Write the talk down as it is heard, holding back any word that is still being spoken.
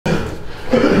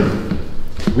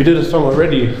We did a song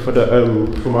already for the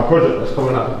for my project that's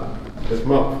coming out this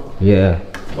month. Yeah.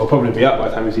 It'll probably be out by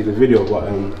the time you see the video, but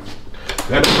we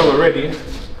had a song already.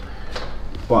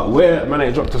 But where man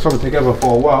ain't dropped a song together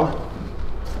for a while,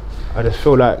 I just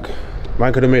feel like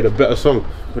man could have made a better song.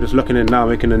 We're just looking in now,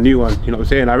 making a new one. You know what I'm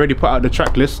saying? I already put out the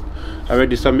track list. I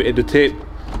already submitted the tape.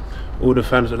 All the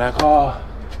fans are like, oh,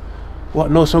 what,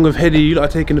 no song of Headie? You lot are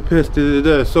taking the piss.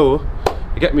 So,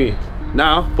 you get me?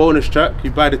 Now, bonus track.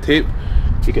 You buy the tape,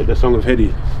 you get the song of Headie. You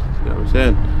know what I'm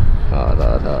saying?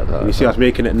 No. You see us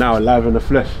making it now, live in the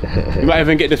flesh. You might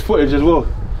even get this footage as well.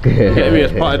 You get me?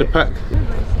 As part of the pack.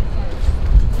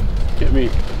 Get me?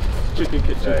 Chicken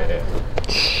kitchen.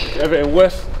 Everything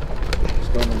West.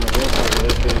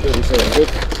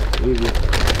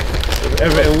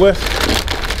 Everything West.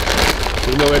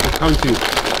 You know where to come to.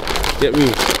 Get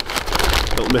me?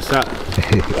 Don't miss that.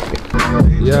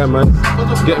 Yeah, man.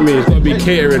 Get me? It's got to be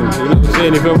catering. You know what I'm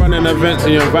saying? If you're running events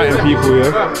and you're inviting people,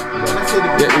 yeah.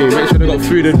 Get me? Make sure they got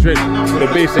food and drink for the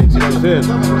basics. You know what I'm saying?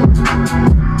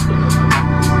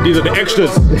 These are the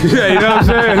extras. Yeah, you know what I'm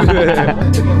saying?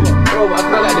 Bro, I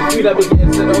feel like the food I've been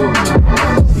getting sent home.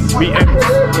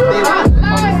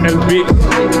 beat.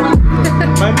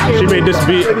 She made this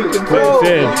beat. You know what I'm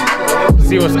saying?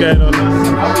 See what's going on.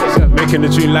 She's making the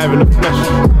tune live in the flesh.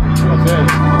 You know what I'm saying?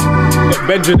 Got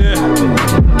Benji there.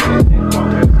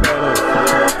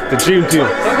 The dream team.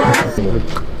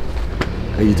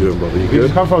 How you doing, brother? You good? You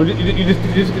just come from, you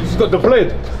just got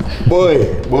deployed. Boy,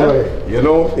 you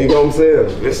know what I'm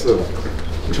saying? Listen,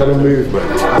 I'm trying to move, man.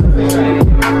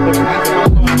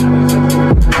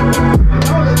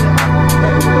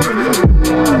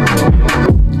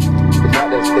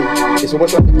 It's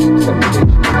almost like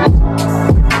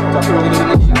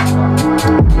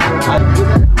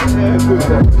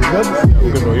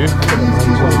Good for you.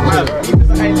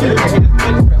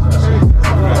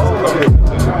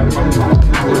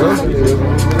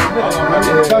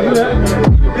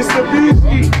 It's the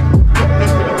beauty.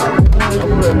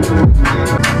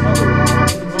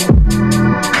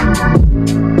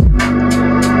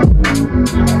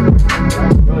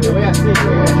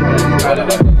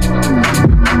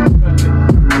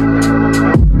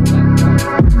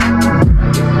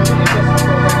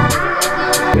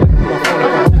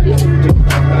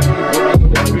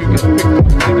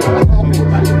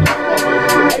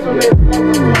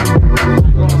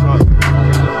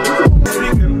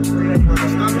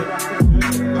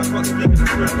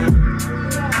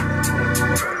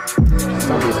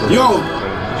 Yo,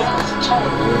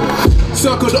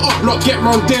 circle the up block, get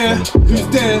round there. Who's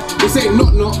there? This ain't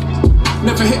knock.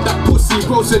 Never hit that pussy,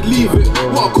 bro said leave it.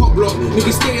 What a cop block,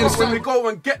 niggas stay inside. When we go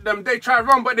and get them, they try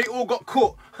run, but they all got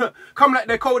caught. Come like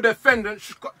they're co-defendant.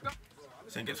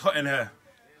 This thing gets hot in here.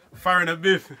 Fire in the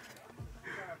booth.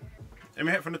 Let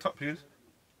me hit from the top, please.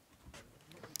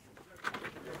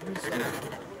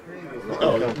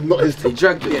 Oh, not his team. he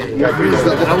dragged it.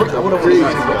 I want to breathe.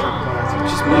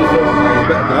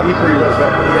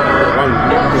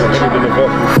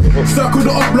 Circle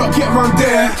the up block, get round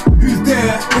there. Who's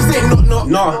there? This ain't knock.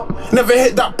 Nah, never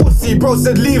hit that pussy, bro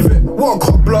said leave it. What a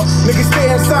cop block, niggas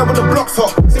stay inside when the block's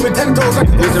hot. See with 10 toes, I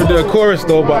can He's gonna do a chorus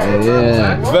though, but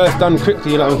verse done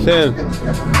quickly, you know what I'm saying?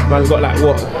 Man's got like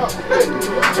what?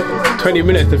 20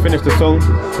 minutes to finish the song.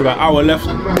 We've got an hour left.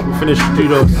 We finished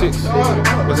studio 6.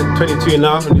 Was it 22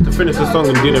 now? We need to finish the song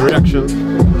and do the reaction. You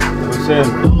know what I'm saying?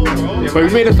 Yeah, but we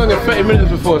made a song in 30 minutes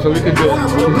before, so we could do it.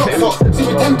 see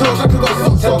with 10 toes, I can got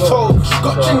socks on toes.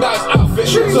 Got Chinda's outfit,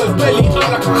 so it's barely out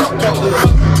like a crop top.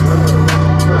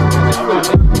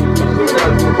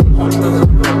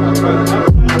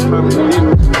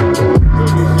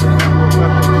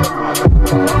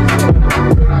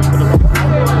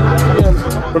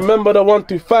 Remember the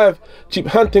 125, cheap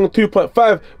hunting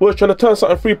 2.5. We was trying to turn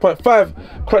something 3.5.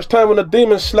 Crunch time on the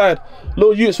demon slide.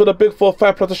 Low youths with a big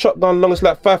 4.5 plus a shotgun, long as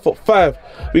like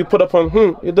 5'5". We put up on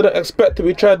you didn't expect it.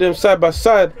 We tried them side by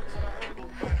side.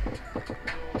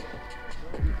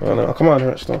 Oh no, come on,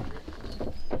 Rich though.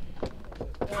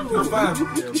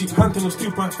 Cheap hunting was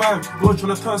 2.5. Boy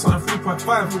trying to turn something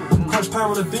 3.5. Crunch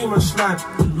time on the demon slide.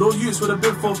 Low youths with a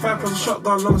big 4.5 plus a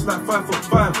shotgun, long as like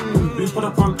 5'5". We put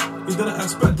up on, you didn't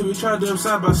expect it. We tried them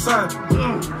side by side.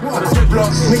 What a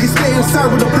block, niggas stay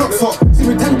inside with the blocks hot. See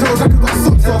with 10 toes, I can got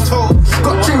socks on toes.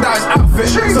 Got Chinda's outfit,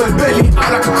 so it's barely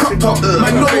out like a crop top.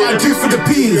 Man, know what I do for the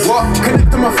peas. What?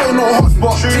 Connect to my phone, no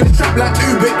hotspot. In the trap like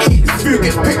Uber Eats. Food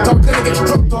gets picked up, then it gets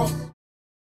dropped off.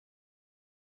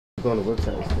 Go on the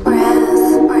website.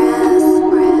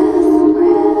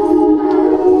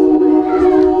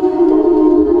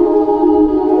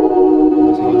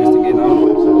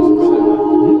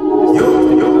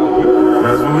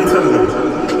 That's what we telling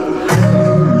them.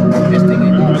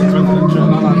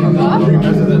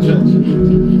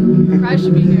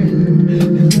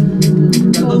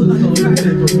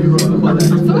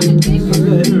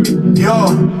 Yo,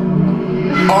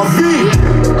 RV.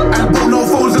 And put no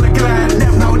phones in the glad.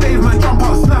 Nowadays, man, jump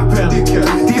out snapping.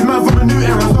 These men from a new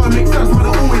era, so it makes sense, man,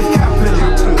 they're always capping.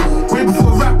 Way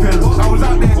before rapping, I was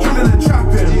out there drilling and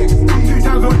trapping. 2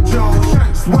 times on the jail,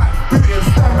 shanks, whack, booty and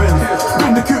stabbing.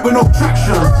 Spin the coupe with no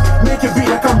traction. Make it beat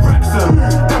like I'm Braxton.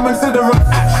 That man said the right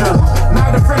action.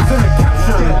 Now the friends in the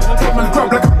caption. Take man's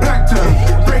grub like a plankton.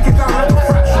 Break it down like a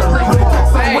fraction. When it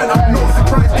talks, I went up, no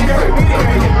surprise. Now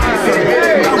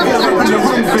I'm the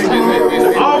wrong thing.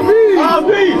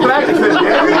 RB! Plankton,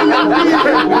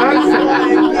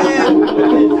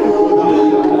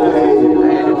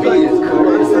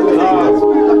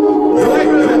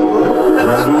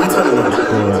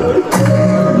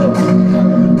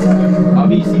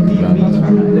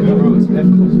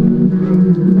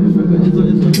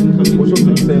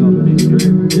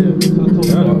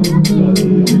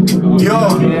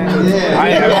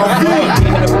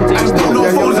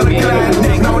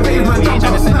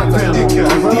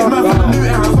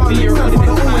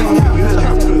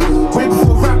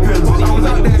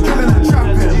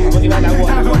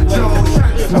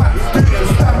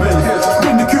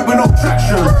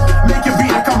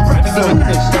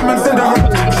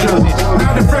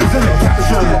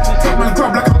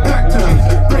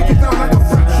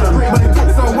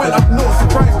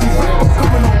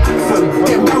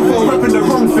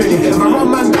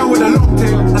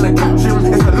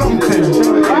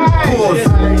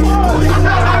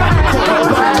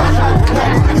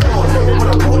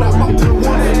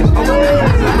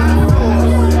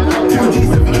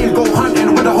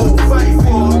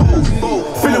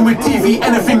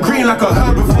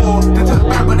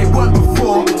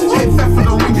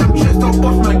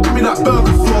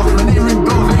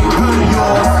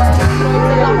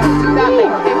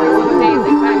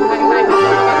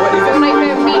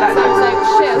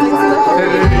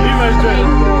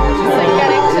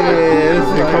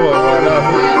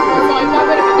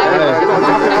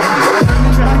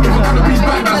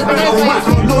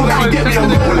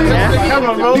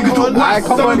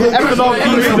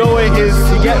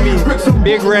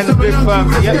 Big rent, big fun,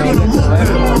 you get me?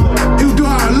 You do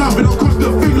how I love it, don't cost a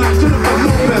thing like Jennifer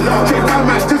Lopez. Check out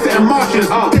my just in Martians.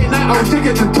 Date night, I'll take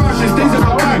it to Tarshish. Things in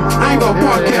my bag, I ain't got a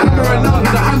park yet. I'm right now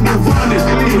with the handle varnish.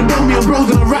 Even though me and bros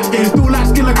in a rat game, still light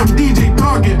skin like I'm DJ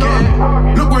Target.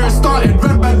 Look where it started,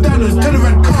 red bandanas, to the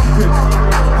red carpet.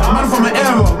 Man from an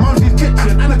era, Momsy's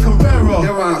kitchen and a Carrera.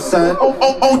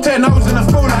 Oh, 10, I was in a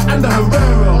Fola and a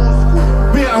Herrera.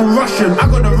 Beer and Russian, I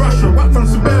got the Russian, back from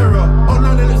Siberia. Oh,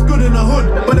 now they look good in the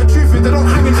hood, but the truth is they don't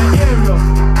hang in the area.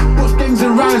 Butch gangs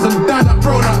and rise and die that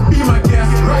bro, that be my guest.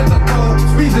 Rise up though,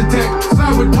 squeeze the tech,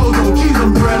 side with Toto, cheese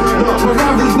and bread. My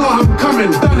rivals know I'm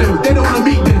coming, done him, they don't wanna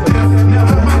meet their death.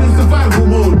 Man in survival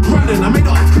mode, running, I made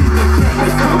up a street the threat.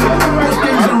 Butch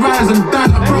gangs and rise and die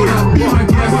that bro, that be my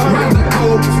guest. Rise up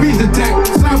though, squeeze the tech,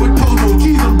 side with Toto,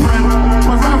 cheese and bread.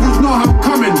 My rivals know I'm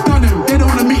coming, done him, they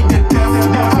don't wanna meet their death.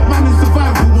 Man in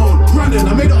survival mode, running,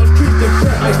 I made up a street the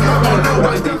threat.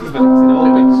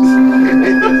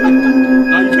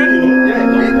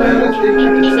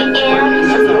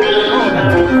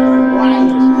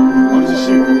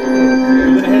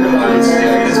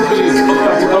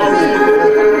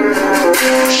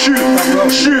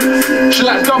 Shoot, she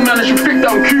like dumb man and she picked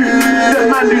up cute. That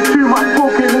man do too much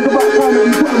talking, it's about time that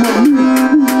we put him on mute.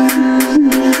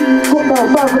 Got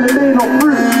down back in the lane on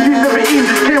fruit. G17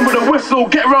 just came with a whistle,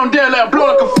 get around there like a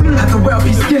blow like a flute. Had to wet up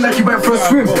his skin like he went for a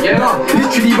swim. Nah,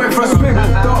 literally went for a swim.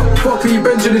 Fuck when you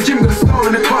bench in the gym, got a star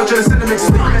in the car, trying to send him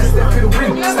extinct. Step in the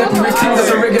wind, step in my team, that's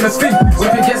a regular thing.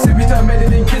 When it gets every time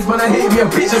meddling kids, man, I hate me a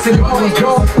bitch, I said it was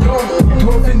yo.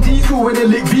 12 in diesel when they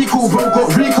lick vehicle, bro got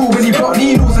recall when he brought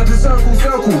needles at the circle.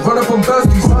 Run up on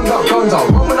burst, we stand up, guns out.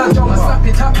 Run when I jump, I slap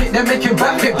it, tap it, then make it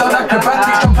back flip, done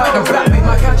acrobatics, jump like a black make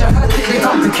my catch a hat trick, they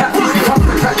come to catfish, we come to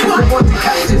practice, they want to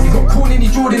catch this. He got caught in his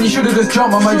Jordan, he should've just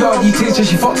jumped on my yard, he takes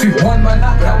she fucks with one man,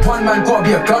 that one man gotta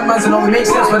be a gunman, so now it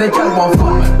makes sense why they can't want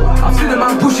fun man. I've seen a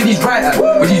man pushing his right hand,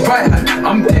 with his right hand,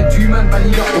 I'm dead, 2 man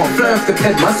banning up, one fly off the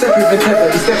head, man separate the head, but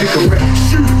he's stepping correct.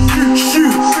 Shoot.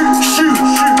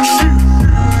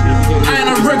 I ain't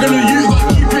a regular, you gotta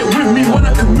keep it with me when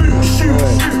I can move. Shoot.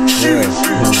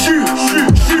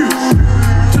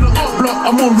 To the up block,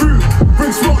 I'm en route.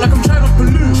 Bring smoke like I'm trying to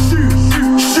pollute. Shoot.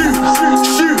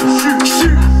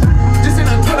 This ain't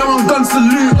a time I'm gun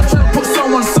salute. I'm trying to put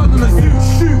someone's son in the view.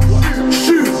 Shoot.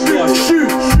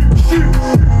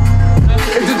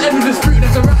 If the end of the street,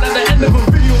 there's a rap like the end of a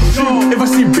video. If I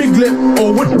see big lip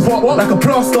or wood pop like a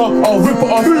plaster, I'll rip it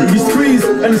off. If you squeeze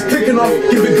and it's kicking off,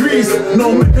 give it grease.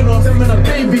 No making off, them and the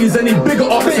babies, any bigger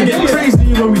off. They get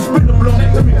crazy when we spin the block.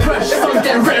 Then we crash, sun's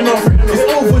getting written off. It's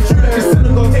overdue like a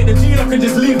synagogue. Take the G lock and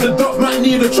just leave the dot. Might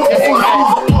need a chop. If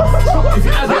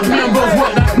you add up numbers,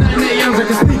 what that 9 a.m. like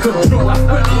a sneaker drop.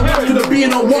 Could have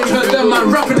been on watch, heard them man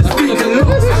rapping and speaking. Look,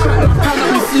 time that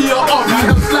we see her up, we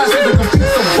them slices like a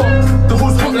pizza box. The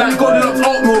whole spot like Goldilocks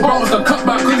oatmeal. Bounce the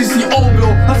cutback cause you see old bill.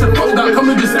 I said fuck that, come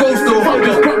and just go still. Fuck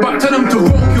this cut back, tell them to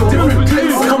rock you. Different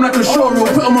clips, come like a showreel.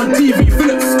 Put them on TV,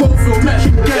 Philip Schofield. Match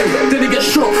him gang, then they get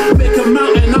shot. Make a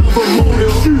mountain out of a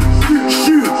molehill.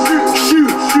 Shoot.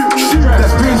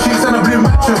 That's green sheets and a blue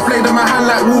mattress. Played in my hand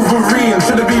like Wolverine.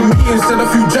 Should've been me instead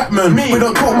of Hugh Jackman. We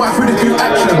don't talk much, we just do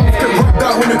action. Get rubbed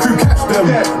out when the crew catch them.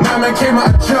 My man came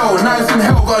out of jail, now it's in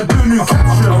hell, gotta do new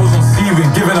caption. I was on Steven,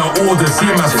 giving out orders.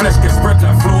 Seeing my flesh get spread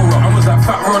like flora. I was that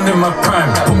fat run in my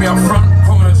prime. Put me up front,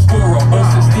 prominent scorer. All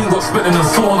 16 got spit in the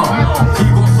sauna. He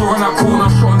got sore in that corner,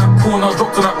 shot in that corner,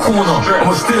 dropped to that corner. I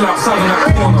was still outside in that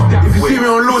corner. If you see me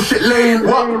on low shit lane,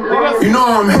 you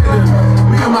know I'm heading.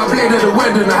 Me and my blade at the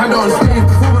wedding, I had it on stage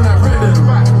performing at Reading.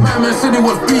 My man said it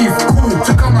was beef, cool,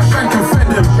 took out my shank and fed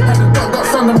him. Had the dog got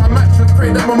under my mattress,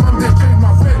 prayed that my mum didn't change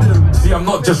my bedding. See, I'm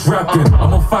not just rapping,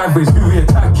 I'm on 5 ways, who we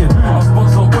attacking. I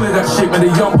sponsor all of that shit, man,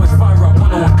 the young boys fire up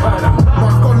 101 by them.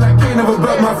 Mask on like Kane, never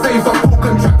burnt my face, I pull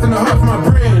contract and it hurts my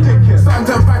brain. Something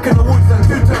turned back in the woods and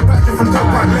 2 turned back from top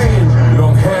my lane.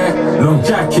 Long hair, long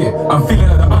jacket, I'm feeling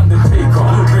like the Undertaker.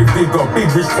 Little grave digger, big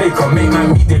risk taker, make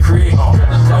man meet the creator.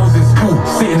 I was in school,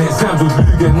 sitting exams with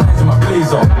Luger, 9s in my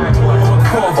blazer.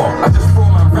 Father, I just throw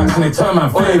man raps and they turn man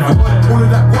flavors. All of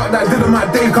that work that I did on my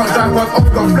day, can't drive past off,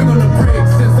 got flick on the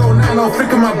brakes. Since 09, I'll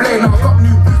flick on my blade, now I got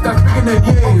new boots that's bigger than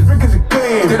years. Frick is a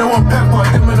game, they don't want pepper,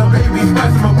 them and the babies,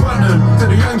 spice in my button. To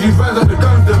the young G's, rise up the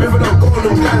guns, them, if I don't go,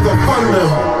 them guys got fun them.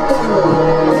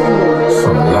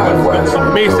 Some live ones.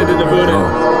 Some Mason in the building.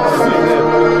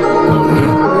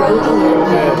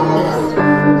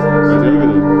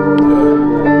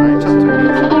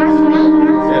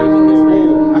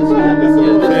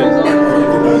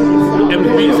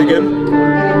 Beats again.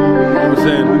 I'm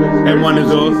saying M1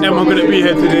 is all. M1 gonna be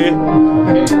here today.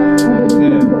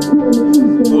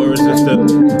 Water resistant.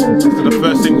 This is the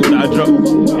first single that I dropped.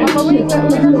 But we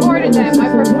recorded them. I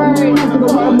prefer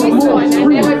this one,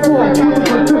 and then I prefer.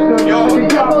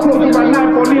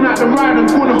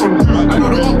 I know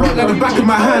the old rock like the back of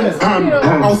my hand.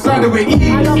 Outside of it,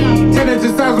 tenants the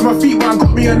size of my feet, but I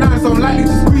got me a 9, so I'm likely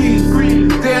to squeeze.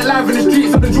 They ain't live in the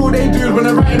streets, so the draw they do is when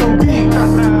they're writing on beat.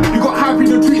 You got happy in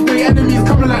the tweets, they enemies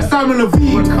coming like Simon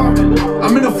Levine.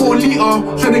 I'm in a 4 litre,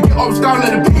 trying to get ups down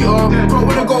like the Peter. But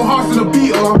when I go harsh to the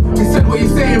beater, he said what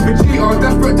he's saying, Vegeta.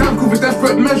 Desperate time call for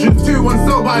desperate measures. 2-1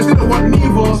 so, but I didn't want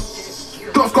neither.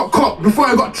 Dots got copped before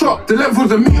I got chopped. The length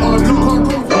was a meter. Look on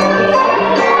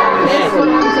This one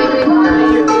I'm taking.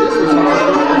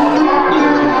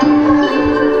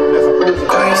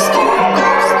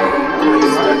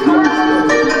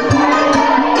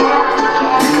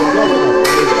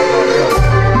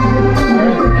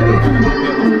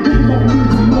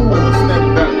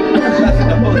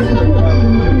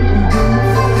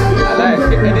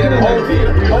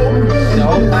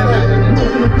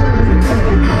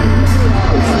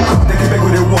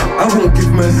 I won't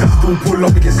give mercy, don't pull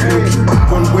up and get sneaky.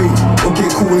 One way, don't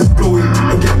get cool and it's blowing.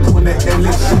 Don't get cool in the air,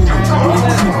 let's show you.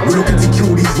 We're looking to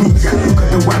kill these knees. Look at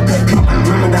the white people.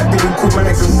 Remember that they didn't call man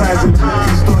exercising.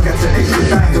 He's dog got to extra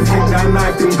dive. The fake that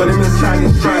knife, them got him in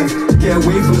Chinese strides. Get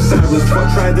away from silence, fuck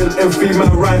trident and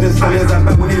female riders. Stallions that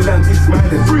back when he lands, he's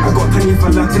smiling. I got plenty for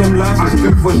that to them lifeless.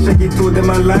 Good for shaky, told them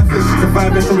I'm lifeless.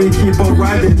 Surviving, so we keep on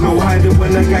riding. No hiding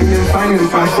when I got him finding.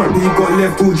 I shot he got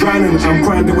left all drowning. I'm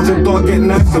crying, watch a dog get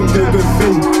knifed. Do a good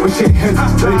thing, but shake heads.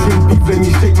 When it came beef, let me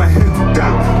shake my head.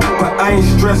 But I ain't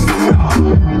stressed.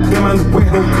 Them man's wet,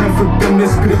 them time for them.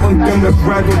 Let's split on them, let's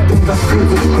ride on them. That's good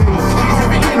as things. She's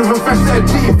every end of a fresh set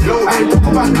deep. I ain't talk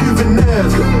about moving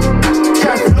nerves.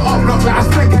 Try to fill it up, look like I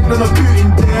spent gang on a boot in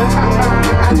there.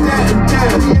 And there and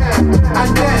there,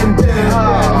 and there and there.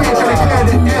 We ain't trying to clear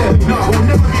the air. No, we'll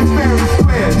never be fair and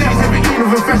square. She's every end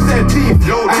of a fresh set deep.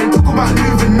 I ain't talk about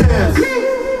moving nerves.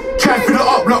 Try to fill it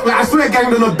up, look like I swear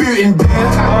gang on a boot in there.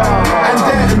 And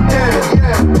there and there,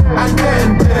 and there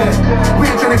and there. We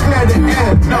ain't trying to clear the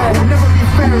air. No, we'll never be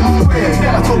fair and square.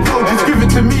 I told bro, just give it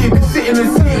to me. Been sitting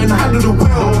and sitting, handle the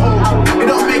wheel. It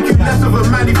don't make you less of a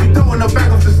man if you don't want to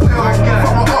bang off the steel. Fuck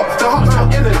my up, the heart's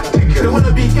not in it. They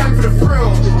wanna be gang for the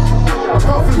thrill.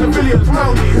 Apart from civilians,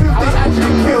 tell me who they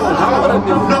actually killed.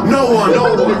 No one.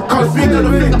 Can't speak on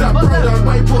the thing that brother.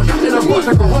 Why you put shit in a box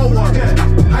like a whole one?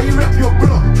 How you rep your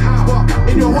block? But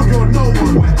in your hood you're no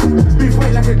one.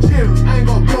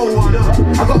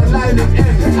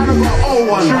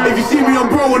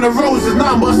 roll on the roses,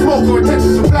 nothing but smoke or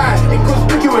attention supply.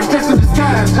 Inconspicuous, dressed in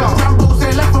disguise. Rambo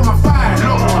say left on my thigh.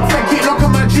 Take it, lock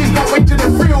on my G's, can't wait till the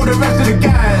free all the rest of the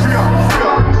guys.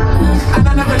 And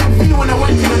I never let feel when I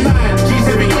went to the line. G's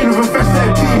every in with a fresh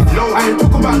set teeth. I ain't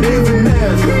talk about living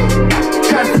there.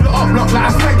 Try to the up block like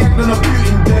I spent gang on a boot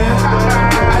in there.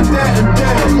 And there and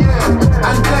there,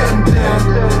 and there and there.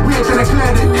 We ain't trying to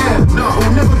clear the air. No, it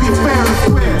will never be fair and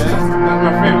square. That's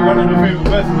my favorite, one of the favorite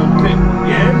verses of the thing.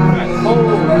 Yeah.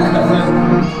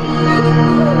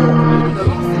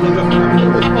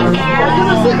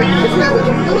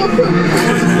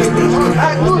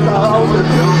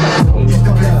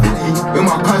 With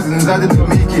my cousins, I didn't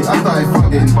make it, I started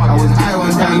fucking. I was high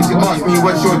one time, she asked me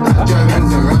what's your dad,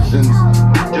 Germans and Russians.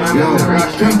 Yo,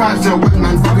 10 pints to a wet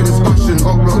man, fuck a discussion,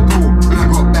 upload cool. If you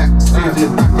got back, save the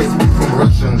back, it's me from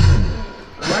Russians.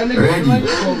 Ready,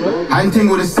 hunting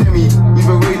with a semi,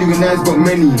 even really when there's got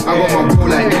many. I got my bro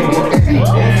like Headie, got Headie.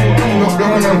 Not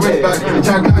blowing and red back,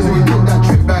 try guys when we took that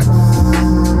trip back.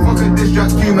 Fuck a diss track,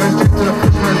 2 man, straight to the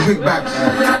push man's wig back.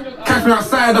 Catch me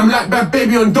outside, I'm like bad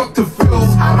baby on Dr. Phil.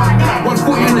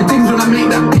 140 in the things when I make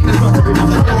that beat. That's my favorite.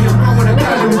 I'm wrong with a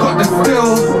guy and we got the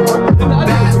still.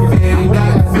 That thing.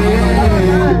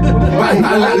 But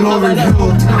I like Lauren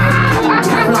Hill.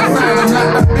 Catch me outside, I'm like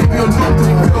bad baby on Dr.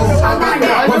 Phil.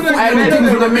 140 in the things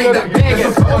when I make that beat.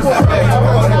 That's my favorite.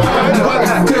 We got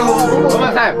the still. One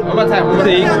more time.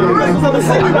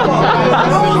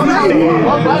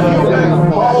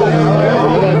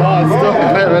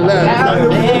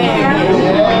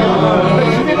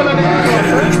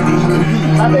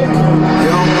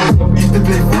 Used to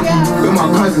play footy with my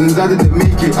cousins, I didn't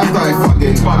make it, I started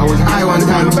fucking. I was high one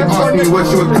time, she asked me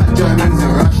what's your dad, Germans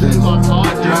and Russians.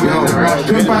 Yo,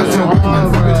 2 pints to a wet man,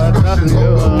 fuck a discussion.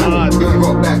 Girl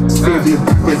got back, save the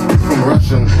backwards bitch from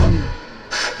Russians.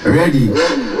 Ready,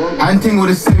 hunting with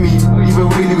a semi, even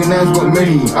really when there's got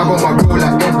many. I got my bro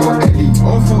like Ed got Headie.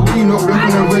 All 14 not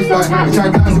blocking the wrist like. We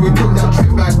tried down till we took that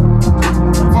trip back.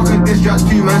 Fuck a diss track,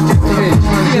 2 man, straight to the push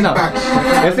man's wig back.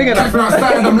 Catch me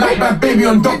outside, I'm like bad baby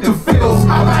on Dr. Phil.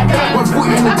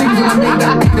 140 in the things when I make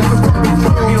that beat. That's a fucking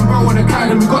throw. Me and bro on the guy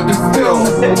and we got the still.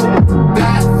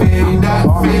 That thing.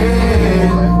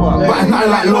 But it's not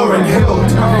like Lauren Hill.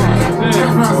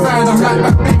 Catch me outside, I'm like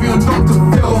bad baby on Dr.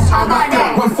 Phil.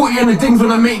 140 in the things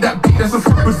when I make that beat. That's a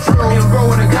fucking throw. Me and bro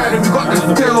on the guy and we got the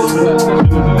still.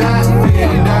 That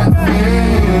thing.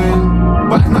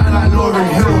 But it's not like Lauren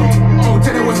Hill.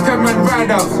 Tell it was 10 man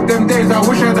ride outs. Them days I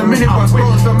wish I had a minibus.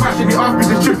 Bro, some mash and he asked me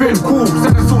to chip in. Cool,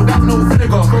 send a salt that no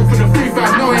vinegar. Go for the 3-5,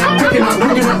 no it ain't picking up.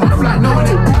 Bringing it off like no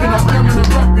it ain't picking up. Jamming and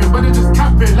rapping, but they just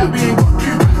capping. Like we ain't got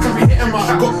Cubans, cause we hit him up.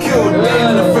 Got killed, laying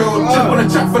in the field. Jump on a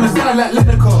chat from the side like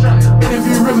Lineker.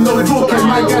 Interview rhythm, no talking.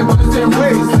 My guy got the same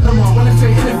way. When I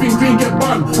say anything green get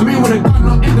bun, I mean with a gun,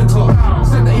 not indica.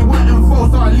 Said that he went and full,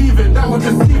 started leaving. That was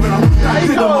just leaving. I'm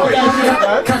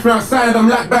that catch me outside, I'm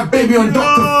like bad baby on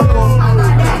Dr. Phil.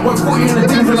 140 in the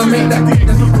things when I make that beat.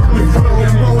 That's a fucking throw.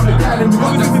 And bro on the guy and we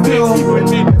got the still.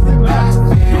 That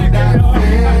thing.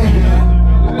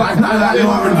 But it's not like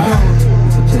Lauren Hill.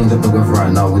 Change up the weather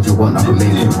right now, what you want, I can make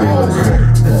it real.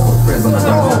 Friends on the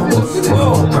dance,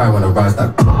 I'll cry when I rise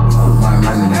that clock. My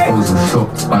man in the pose and shock,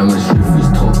 spine when the strip is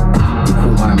top. We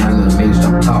call my man in the maze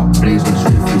jumped out, blaze when the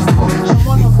strip is top.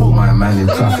 We call my man in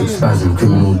traffic spasm,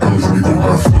 criminal damage and do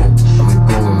that shit. And we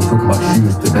go and we talk about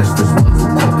shoes, the best response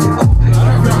will copy.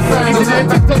 I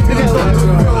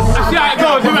see how it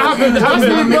goes, if it happens, it happens.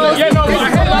 Yeah, no, but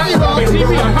I can't like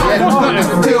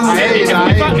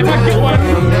if I get one,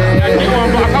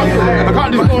 but I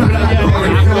can't just go on like, yeah.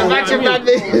 Imagine that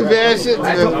bare shit to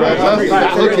them, bro.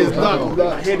 That hook is done. I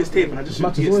hear this tape and I just should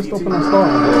Always stop when I start.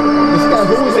 This guy's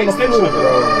always on the floor, bro.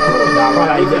 Nah, bro,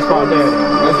 like, you get started there.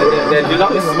 They're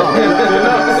deluxe.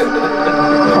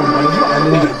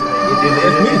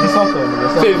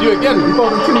 Says you again. You got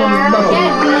the two on his mouth.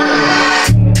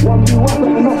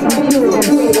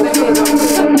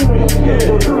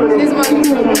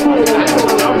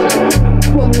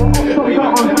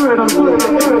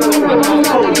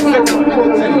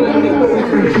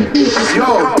 This one. Yo,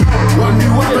 one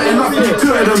new one, but enough to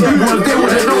two of them. Big ones, they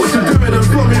wouldn't know what to do with them.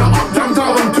 Put me up, jumped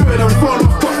out on two of them. Fall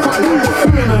off, top cut, two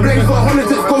of them. Blaze got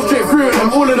politics, go straight through them.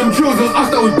 All of them chills was us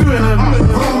that was doing them.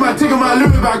 Roll my, taking my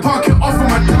Louis bag, park it off on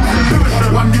my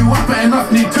one new one, but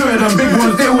enough need two of them. Big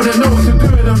ones, they wouldn't know what to do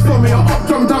with them. Put me up,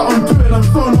 jumped out on two of them.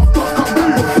 Fall off, top cut, two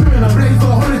of them. Blaze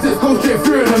got politics, go straight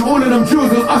through them. All of them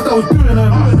chills was us that was doing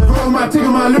them. Roll my,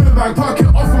 taking my Louis bag, park it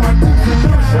off on my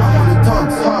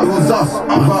It was us,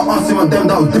 but us and them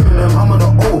that was doing them. I'm on the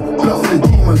O, block for the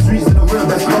demons, streets in the real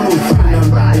best.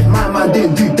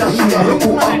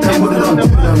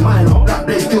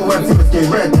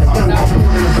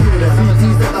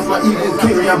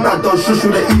 shush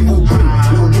with the evil grin.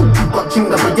 Little you got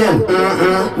chinked up again.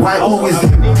 Why always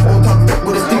him? All tucked up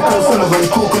with a stick on Sullivan.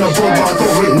 Talking a bomb, but I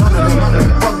don't rate none of them.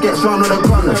 Bug gets round with a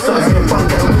gun. Starts in the bug,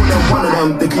 get more than one of them.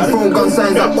 They keep throwing gun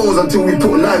signs at O's until we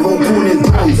put live on calling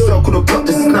drones. Circle the block,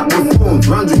 just snap with phones.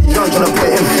 Round with young, tryna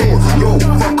put him force. Yo,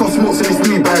 fuck off smokes in his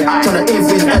weed bag. Tryna aim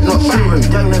for his head, not shearing.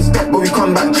 Gang then step, but we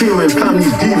come back cheering.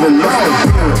 Family's grieving, lost the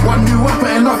fearing. One new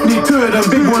weapon enough, need two of them.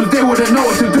 Big ones, they wouldn't know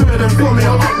what to do with them. Throw me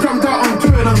up, jumped out on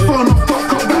two of them. Phone off, top,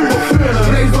 cut back, got two of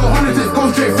them. Lays no politics,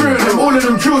 go straight through them. All of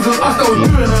them children, us that was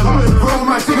doing them. Roll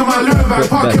my stick on my lure bag,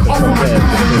 park it off on my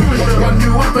shoes. One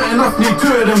new weapon enough, need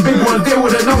two of them. Big ones, they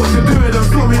wouldn't know what to do with them.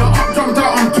 Throw me up, jumped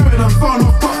out on two of them. Phone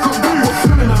off, top, cut back, got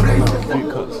two of them.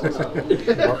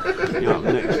 You're up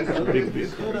next. Big bit.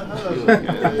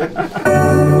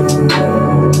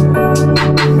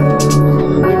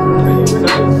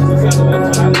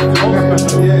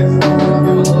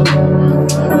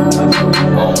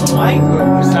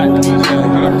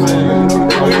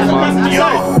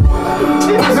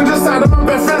 Passenger side of my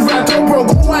best friends, right? Don't bro,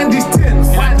 go wind these tins.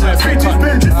 It's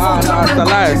a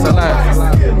lie, it's a lie.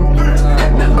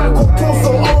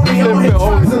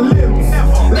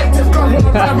 Latest guns when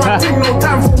I ride my ting, no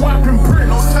time for wiping print.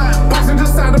 Passenger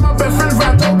side of my best friends,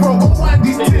 right? Don't bro, go wind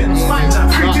these tins.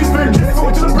 3G spin, just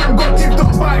full to the brim, got teeth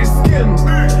up by his skin.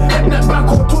 Neck back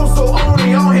or torso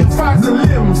only, I don't hit thighs and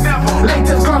limbs.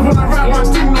 Latest guns when I ride my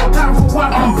ting, no time for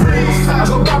wiping print. I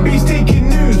got babbies taking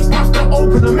news, bust the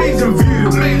open, amazing view.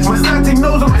 My sighting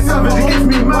knows I'm savage, it gets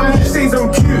me mad, she says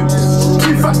I'm cute.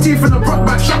 Two fat teeth in a brock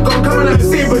back shotgun, coming like a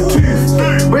saber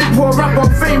tooth. Wait for a rap, I'm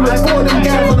famous, all them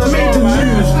guys on the major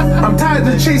news. I'm tired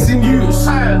of chasing youths.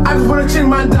 I just wanna chin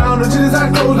man down until his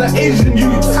eye close like Asian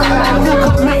youths. I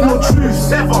can't make no truths.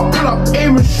 Pull up,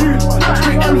 aim and shoot.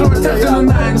 Straight M's or a test in a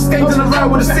 9. Skanked in a ride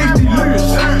with a safety loose.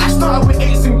 Started with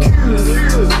 8s and Q's.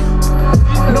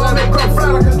 No, I make gun fly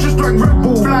like I just drank Red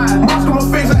Bull. Mask on my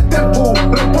face like Deadpool.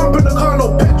 No pump in the car,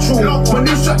 no petrol. My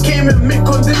new shot came in mint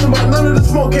condition, but none of the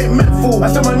smoke ain't meant for.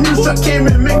 I said my new shot came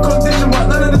in mint condition, but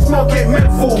none of the smoke ain't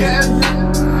meant for.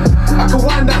 I can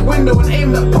wind that window and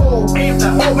aim that pole.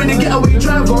 Or when the getaway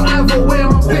driver, either way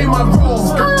I'ma play my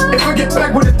role. If I get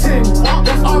back with a ting,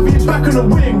 that's RV back in the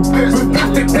wing. With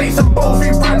plastic plates and balls,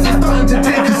 we practice starting to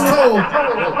take his toll.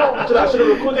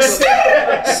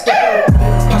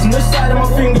 Passing the side of my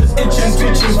fingers, itching,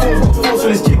 twitching. Force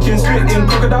when it's kicking, splitting.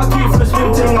 Crocodile teeth for the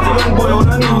spitting. Like a young boy, all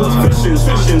I knew was fishing,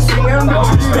 swishing. Swinging,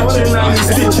 stitching, like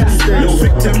stitches. Little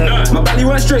victim, my belly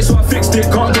went straight so I fixed it.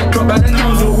 Can't get dropped by the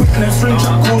news or witness. Fringe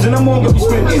trap calls in the morning, got me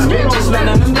sprinting. Just like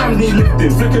and them damn knees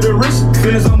lifting. Flick of the wrist,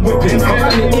 feel as I'm whipping. I'm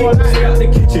at the eat, stay out the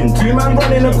kitchen. Two man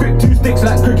running a quick, 2 sticks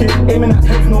like cricket. Aiming at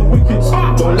heads, no wickets.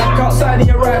 Don't lack outside of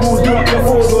your rivals, do up your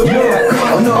forward.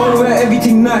 I'm not only wear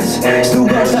everything nice. Still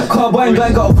got that car, boy,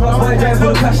 guy got a cross, boy, drive for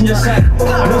the passenger side.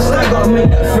 No style, gotta make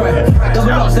that fry.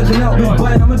 Double up, stepping out with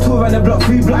buying. I'm a tour around the block,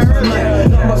 3 blocks per night.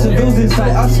 Not much of bills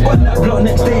inside. I spun that block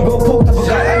next day, bro, poked up a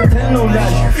guy. I ain't telling no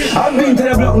lies. I've been to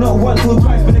the block not once or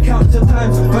twice, been a countless of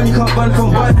times. Man, you can't run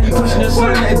from buying, and you pushing the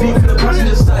sign, let it be for the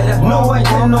passenger side. No, I ain't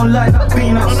telling no lies. I've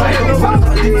been outside, don't find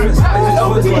out different sides. It's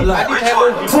always one life.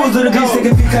 Fools of the beast, they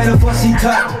can be kind of fussy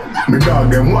type. Me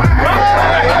dog them what?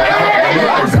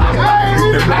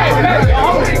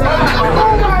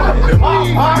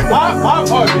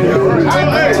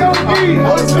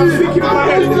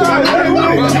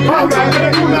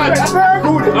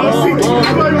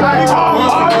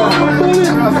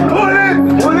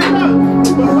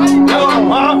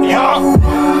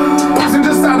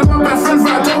 Passenger side of my best friends,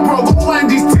 right? Don't bro, go wind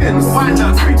these tins. Wind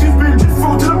that 3G's been just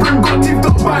full to the brim, got teeth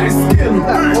up by his skin.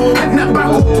 Head neck back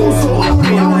or torso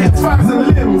only, I don't hit thighs and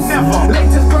limbs.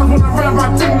 Latest guns when I ride my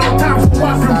ting, no time for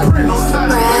wiping prints.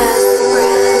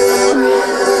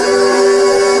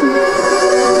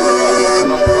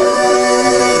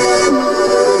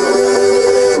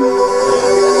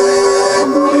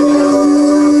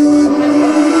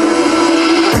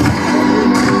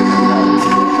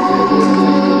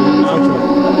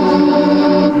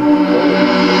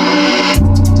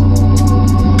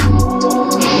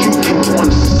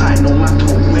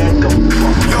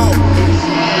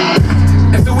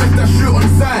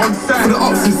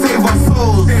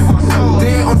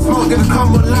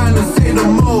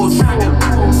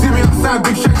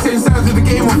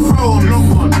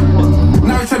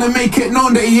 Make it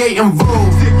known that he ain't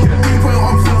involved. 3-point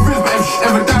ops on the wrist, but if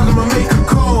ever dies, I'ma make a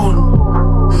cone.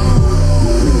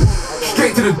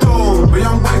 Straight to the dome. A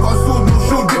young boy got a sword, no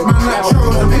shield, dip man like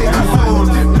churros, the paper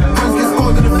zone. Guns get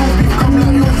scored in the full beef, come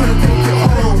like you're trying to take it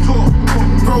home.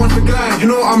 Throwing the glide, you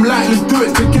know I'm like, let's do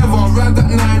it together. Ride that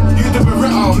 9, you the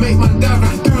Beretta, make man dive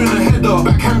like doing a header.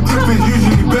 weather. Backhand grip is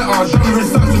usually better. Jumping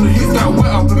sucks on the youth that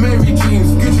wet up. The Mary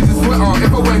jeans, Gucci's a sweater.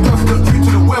 If I wear gloves, look due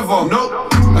to the weather. Nope,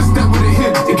 I step with a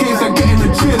hip in case I get in the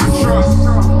chin. Trust,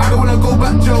 I don't wanna go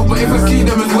back, Joe, but if I see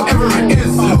them as whatever it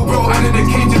is. Little bro added a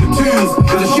K to the tunes.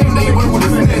 It's a shame that he went with a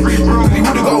snitch, cause he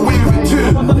would've got away with it too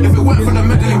if it weren't for the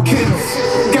meddling kids.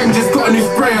 Gang just got a new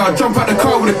sprayer. Jump out the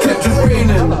car with a clip just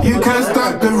raining. You can't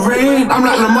stop the rain. I'm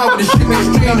like Lamar with the shit that's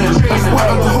draining. I sweat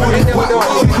up to hold it wet.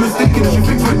 She's mistaken, she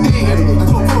thinks we're dating. I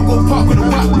told bro go park with a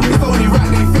whack. It's only right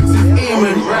they fix his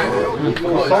aiming.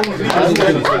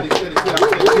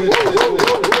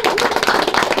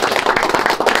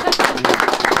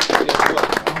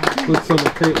 Good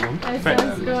solid tape, man. That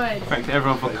sounds good. Thanks to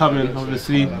everyone for coming,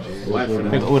 obviously.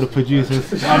 Thank all the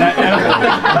producers. Yeah.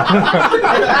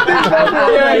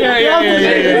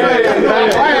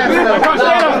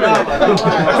 I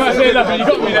can't say nothing, you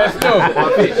got me there still.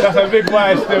 That's a big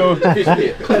why still.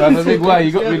 That's a big why,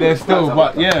 you got me there still.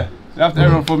 But yeah, after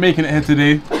everyone for making it here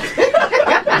today.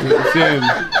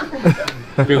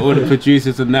 Thank all the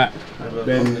producers and that.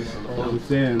 Then, you know what I'm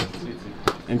saying?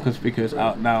 Inconspicuous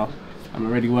out now. I'm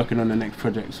already working on the next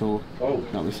project, so you know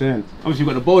what I'm saying. Obviously,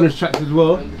 we've got the bonus tracks as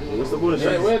well. What's the bonus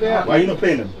tracks? Where they at? Why are you not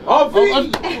playing them?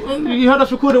 You heard us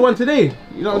recording one today.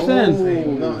 You know what I'm saying?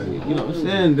 You know what I'm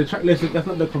saying? The track list, that's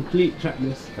not the complete track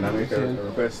list. Can I make a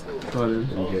request? Go on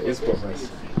then. Okay, it's got nice.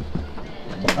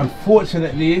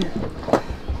 Unfortunately, you know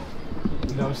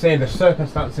what I'm saying, the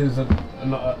circumstances are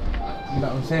not, you know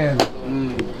what I'm saying?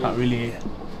 Can't really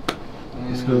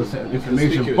disclose certain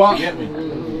information, but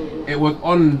it was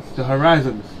on the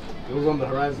horizons. It was on the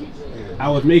horizons. I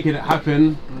was making it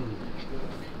happen.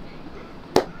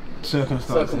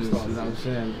 Circumstances, you know what I'm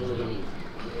saying?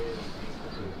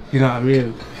 You know what I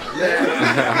mean?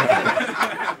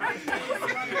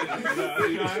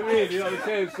 You know what I mean? You know what I'm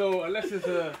saying? So unless it's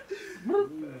a...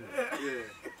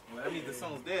 I mean, the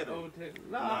song's there though.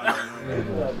 Nah. You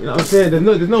know what I'm saying?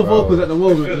 There's no vocals at the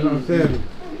moment, you know what I'm saying?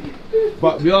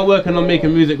 But we are working on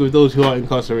making music with those who are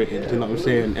incarcerated, you know what I'm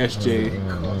saying? SJ,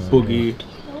 Boogie,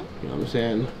 you know what I'm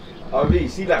saying? RV,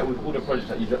 see like with all the projects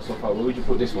that you dropped so far, where would you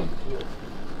put this one?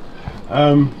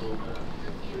 I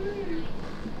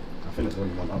think there's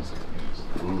only one answer.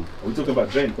 We talking about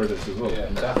joint projects as well.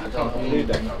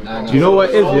 Yeah, Do you know what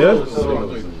it is, yeah?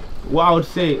 What I would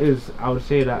say is, I would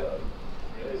say that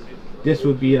this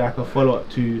would be like a follow-up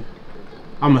to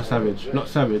I'm a Savage, not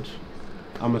Savage,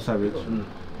 I'm a Savage.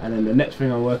 And then the next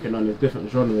thing I'm working on is different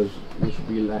genres, which would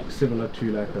be like similar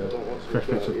to like a Fresh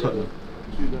Prince of Tottenham.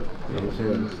 You know what I'm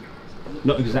saying?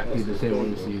 Not exactly the same,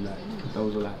 obviously, like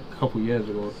those were like a couple years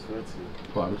ago.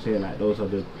 But I'm saying like those are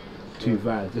the two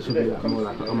vibes. This would be like more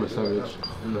like an I'm a Savage.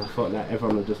 I felt like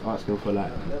everyone was just asking for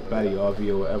like Baddie RV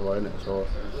or whatever, innit? So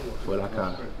for like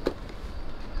a,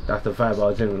 that's the vibe I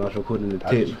was in when I was recording the tape.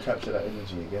 How did you capture that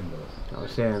energy again though? You know what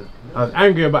I'm saying? I was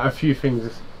angry about a few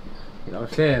things. You know what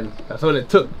I'm saying? That's all it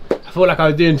took. I felt like I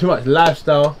was doing too much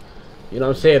lifestyle. You know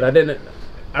what I'm saying? I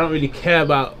don't really care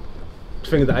about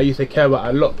things that I used to care about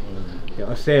a lot. You know what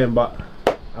I'm saying? But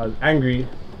I was angry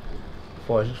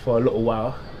for a little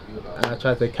while, and I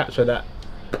tried to capture that.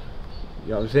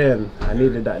 You know what I'm saying? I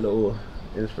needed that little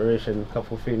inspiration,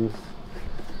 couple things.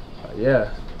 But yeah,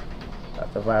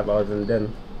 that's the vibe I was in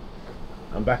then.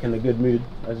 I'm back in a good mood,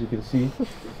 as you can see.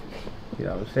 You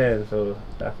know what I'm saying? So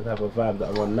that's the type of vibe that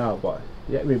I'm on now. But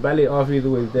yeah, ballet RV is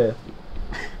always there.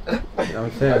 You know what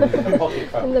I'm saying?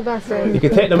 In the background. You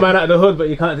can take the man out of the hood, but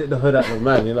you can't take the hood out of the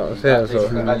man. You know what I'm saying? So,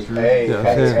 Hey, you know what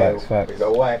I'm saying? facts. It's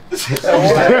a white.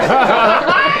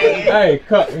 Hey,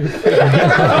 cut. If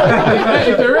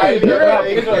the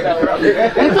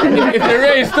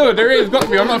rain's got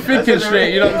me. I'm not thinking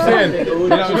straight. You know what I'm saying? You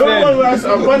know what I'm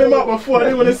saying? I'm running up before. I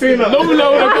didn't want to say nothing.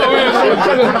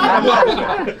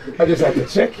 I just had to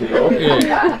check, you know.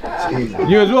 Yeah.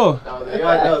 You as well?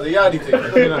 That was a yardie thing.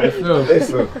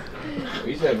 Listen.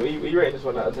 You said, we rated this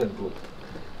one out of 10, cool.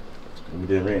 We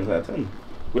didn't rate it out of 10.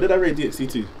 What did I rate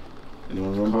DXC2?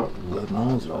 Anyone remember? God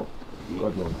knows, bro.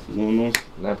 God knows. No one knows.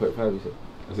 9.5, you said.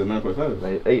 I said 9.5.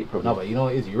 Like 8 probably. No, but you know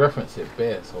what it is? You reference it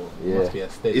bare, so it must be a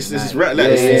steady. It's nine. right, like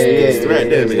it's right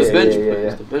there, man. It's the benchmark.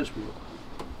 It's the benchmark.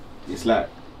 It's like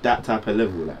that type of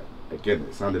level. Like again,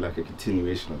 it sounded like a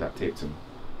continuation of that tape to me,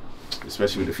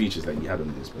 especially with the features that you had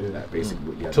on this. But like basically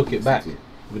what you had. Took it back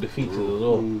with the features as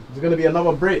well. There's gonna be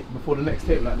another break before the next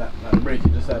tape like that. Like break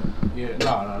you just had. Yeah,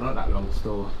 no, not that long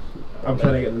still. I'm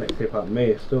trying to get the next tape out in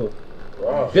May still.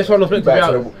 Wow. This one was meant to be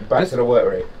out. Back to the work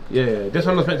rate. Yeah, this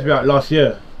one was meant to be out last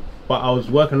year, but I was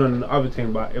working on the other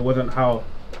thing, but it wasn't how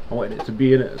I wanted it to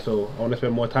be in it. So I want to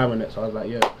spend more time on it. So I was like,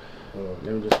 yeah,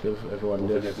 let me just give everyone Don't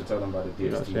this. forget to tell them about the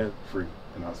DXT free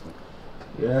announcement.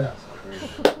 Yeah.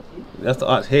 That's the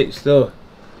arts H still.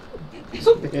 If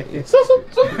you catch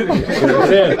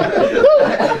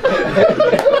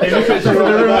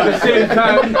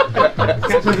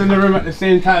us in the room at the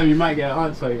same time, you might get an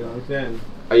answer, you know what I'm saying?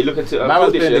 Are you looking to I tour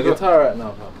was this playing year? the guitar right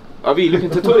now, fam. Are you looking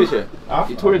to tour this year?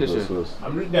 You touring this year?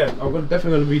 I'm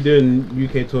definitely going to be doing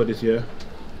UK tour this year.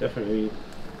 Definitely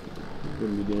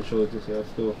going to be doing shows this year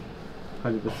still.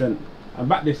 100%. I'm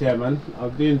back this year, man. I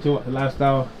was doing too much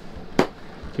lifestyle,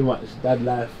 too much dad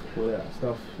life, all that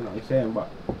stuff, you know what I'm saying? But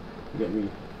you get me.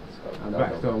 I'm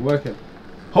back still, I'm working.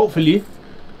 Hopefully,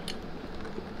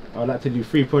 I'd like to do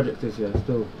 3 projects this year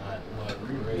still.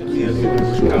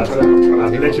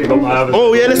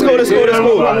 Oh yeah, let's go.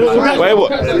 Wait,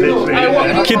 what?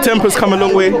 Kid Temper's come a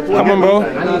long way. Come on, bro.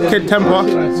 Kid Temper,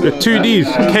 the 2 Ds,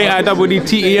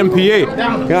 KIDDTEMPA. You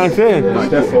know what I'm saying?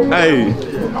 Hey,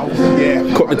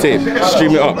 cop the tape,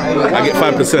 stream it up. I get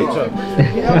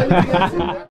 5%.